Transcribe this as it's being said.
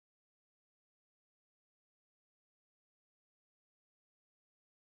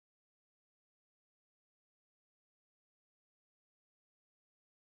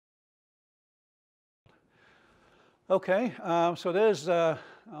Okay, so there's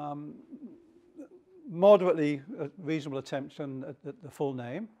moderately reasonable attempts at the full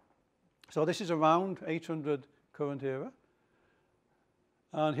name. So this is around 800 current era.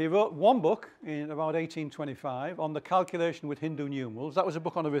 And he wrote one book in about 1825 on the calculation with Hindu numerals. That was a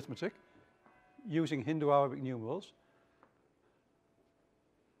book on arithmetic using Hindu Arabic numerals.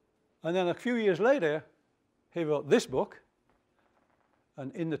 And then a few years later, he wrote this book.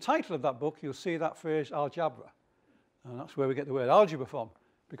 And in the title of that book, you'll see that phrase, algebra. And that's where we get the word algebra from,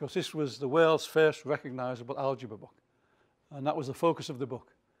 because this was the world's first recognizable algebra book. And that was the focus of the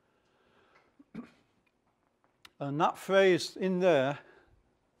book. And that phrase in there,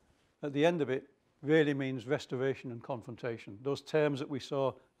 at the end of it, really means restoration and confrontation. Those terms that we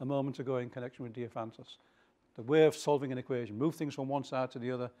saw a moment ago in connection with Diophantus. The way of solving an equation, move things from one side to the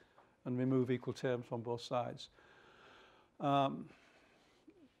other and remove equal terms from both sides.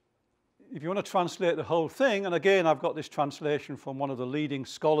 If you want to translate the whole thing, and again I've got this translation from one of the leading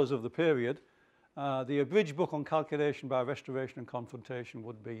scholars of the period, the abridged book on calculation by restoration and confrontation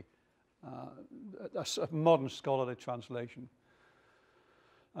would be a modern scholarly translation.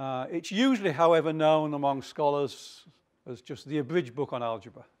 It's usually, however, known among scholars as just the abridged book on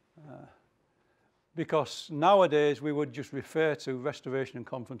algebra, because nowadays we would just refer to restoration and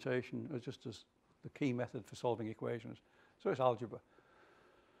confrontation as just as the key method for solving equations. So it's algebra.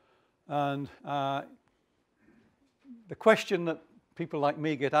 And the question that people like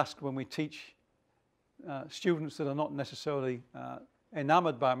me get asked when we teach students that are not necessarily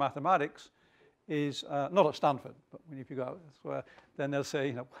enamored by mathematics is, not at Stanford, but if you go elsewhere, then they'll say,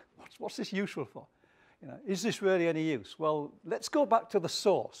 you know, what's this useful for? You know, is this really any use? Well, let's go back to the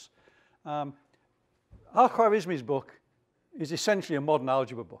source. Al-Khwarizmi's book is essentially a modern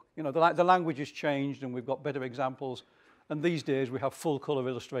algebra book. You know, the language has changed and we've got better examples. And these days we have full color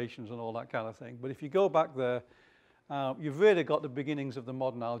illustrations and all that kind of thing. But if you go back there, you've really got the beginnings of the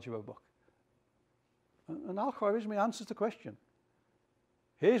modern algebra book. And al-Khwarizmi answers the question.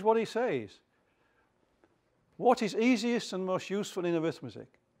 Here's what he says. What is easiest and most useful in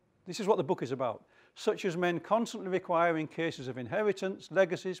arithmetic? This is what the book is about. Such as men constantly require in cases of inheritance,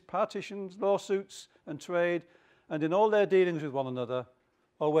 legacies, partitions, lawsuits, and trade, and in all their dealings with one another,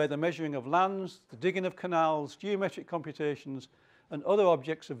 or where the measuring of lands, the digging of canals, geometric computations, and other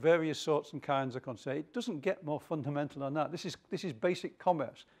objects of various sorts and kinds are concerned. It doesn't get more fundamental than that. This is basic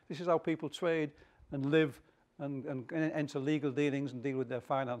commerce. This is how people trade and live and enter legal dealings and deal with their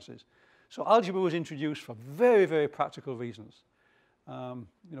finances. So algebra was introduced for very, very practical reasons. You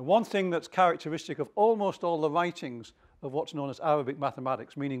know, one thing that's characteristic of almost all the writings of what's known as Arabic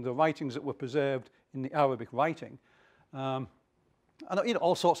mathematics, meaning the writings that were preserved in the Arabic writing, and you know,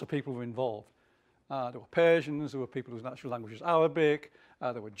 all sorts of people were involved. There were Persians, there were people whose natural language was Arabic,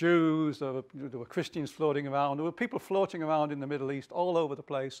 there were Jews, there were Christians floating around, there were people floating around in the Middle East all over the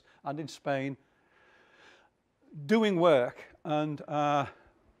place and in Spain doing work. And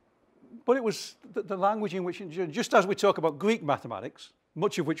but it was the language in which, just as we talk about Greek mathematics,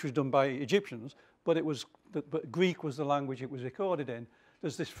 much of which was done by Egyptians, but Greek was the language it was recorded in.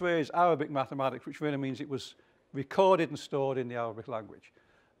 There's this phrase Arabic mathematics, which really means it was recorded and stored in the Arabic language.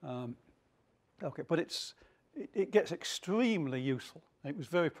 Okay, but it gets extremely useful. It was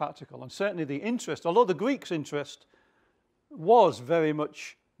very practical, and certainly the interest, although the Greeks' interest was very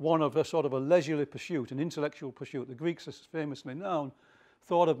much one of a sort of a leisurely pursuit, an intellectual pursuit. The Greeks, as famously known,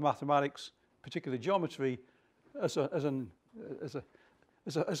 thought of mathematics, particularly geometry, as a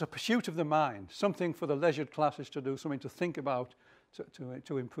pursuit of the mind, something for the leisured classes to do, something to think about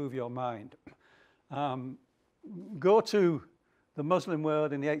to improve your mind. Go to the Muslim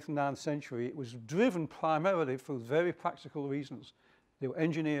world in the 8th and 9th century, it was driven primarily for very practical reasons. They were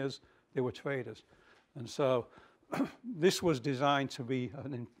engineers, they were traders. And so this was designed to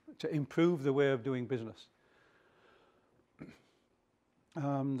improve the way of doing business.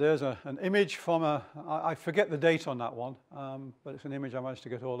 There's an image from I forget the date on that one, but it's an image I managed to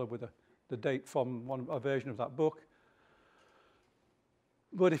get hold of with the date from a version of that book.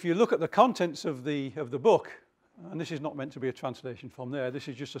 But if you look at the contents of the book, and this is not meant to be a translation from there, this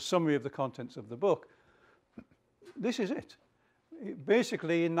is just a summary of the contents of the book, this is it.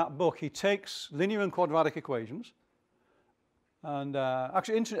 Basically, in that book, he takes linear and quadratic equations, and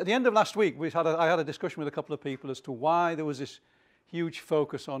actually, at the end of last week, I had a discussion with a couple of people as to why there was this huge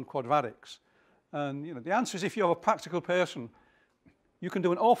focus on quadratics. And you know, the answer is, if you're a practical person, you can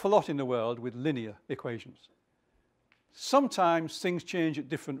do an awful lot in the world with linear equations. Sometimes things change at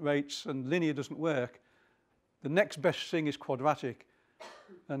different rates and linear doesn't work. The next best thing is quadratic,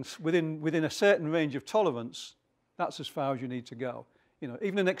 and within a certain range of tolerance, that's as far as you need to go. You know,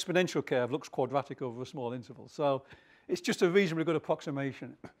 even an exponential curve looks quadratic over a small interval. So it's just a reasonably good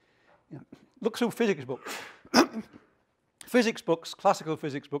approximation. You know, look through physics books. Physics books, classical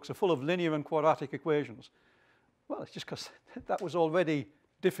physics books, are full of linear and quadratic equations. Well, it's just because that was already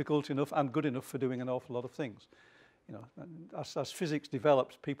difficult enough and good enough for doing an awful lot of things. You know, and as physics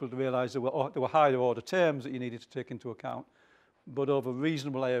developed, people realized there were higher order terms that you needed to take into account, but over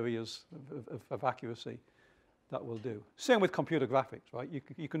reasonable areas of accuracy, that will do. Same with computer graphics, right?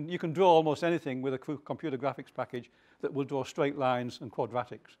 You can draw almost anything with a computer graphics package that will draw straight lines and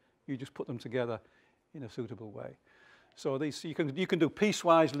quadratics. You just put them together in a suitable way. So these, you can do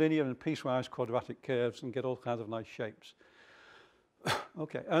piecewise linear and piecewise quadratic curves and get all kinds of nice shapes.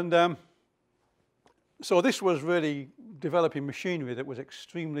 Okay, and so this was really developing machinery that was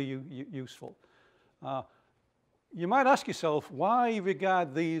extremely useful. You might ask yourself, why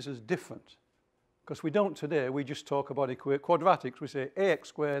regard these as different? Because we don't today, we just talk about quadratics. We say ax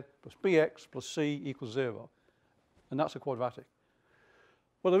squared plus bx plus c equals 0. And that's a quadratic.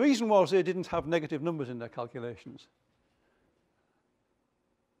 Well, the reason was they didn't have negative numbers in their calculations.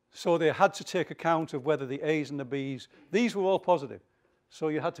 So they had to take account of whether the a's and the b's, these were all positive. So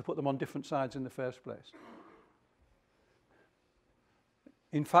you had to put them on different sides in the first place.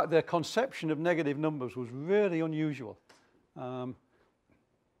 In fact, their conception of negative numbers was really unusual. Those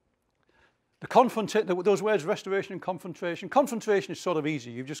words, restoration and confrontation. Confrontation is sort of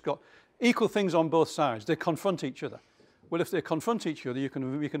easy. You've just got equal things on both sides. They confront each other. Well, if they confront each other, you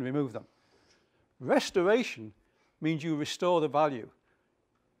can remove them. Restoration means you restore the value.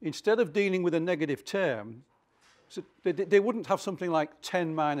 Instead of dealing with a negative term, so they wouldn't have something like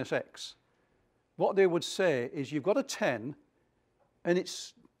 10 minus x. What they would say is you've got a 10 and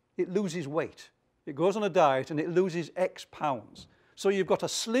it loses weight. It goes on a diet and it loses x pounds. So you've got a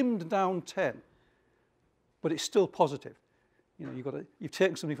slimmed down 10, but it's still positive. You know, you've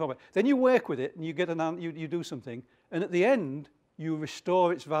taken something from it. Then you work with it and you get you do something, and at the end you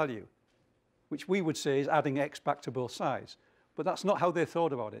restore its value, which we would say is adding x back to both sides. But that's not how they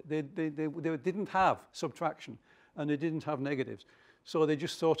thought about it. They didn't have subtraction and they didn't have negatives. So they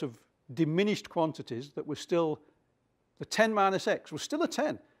just sort of diminished quantities that were still, the 10 minus x was still a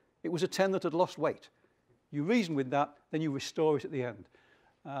 10. It was a 10 that had lost weight. You reason with that, then you restore it at the end.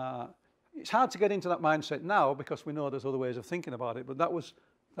 It's hard to get into that mindset now because we know there's other ways of thinking about it, but that was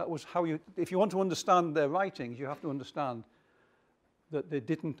how you, if you want to understand their writings, you have to understand that they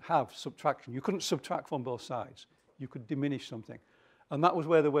didn't have subtraction. You couldn't subtract from both sides. You could diminish something. And that was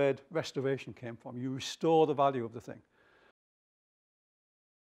where the word restoration came from. You restore the value of the thing.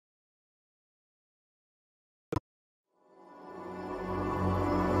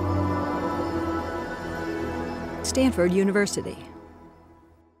 Stanford University.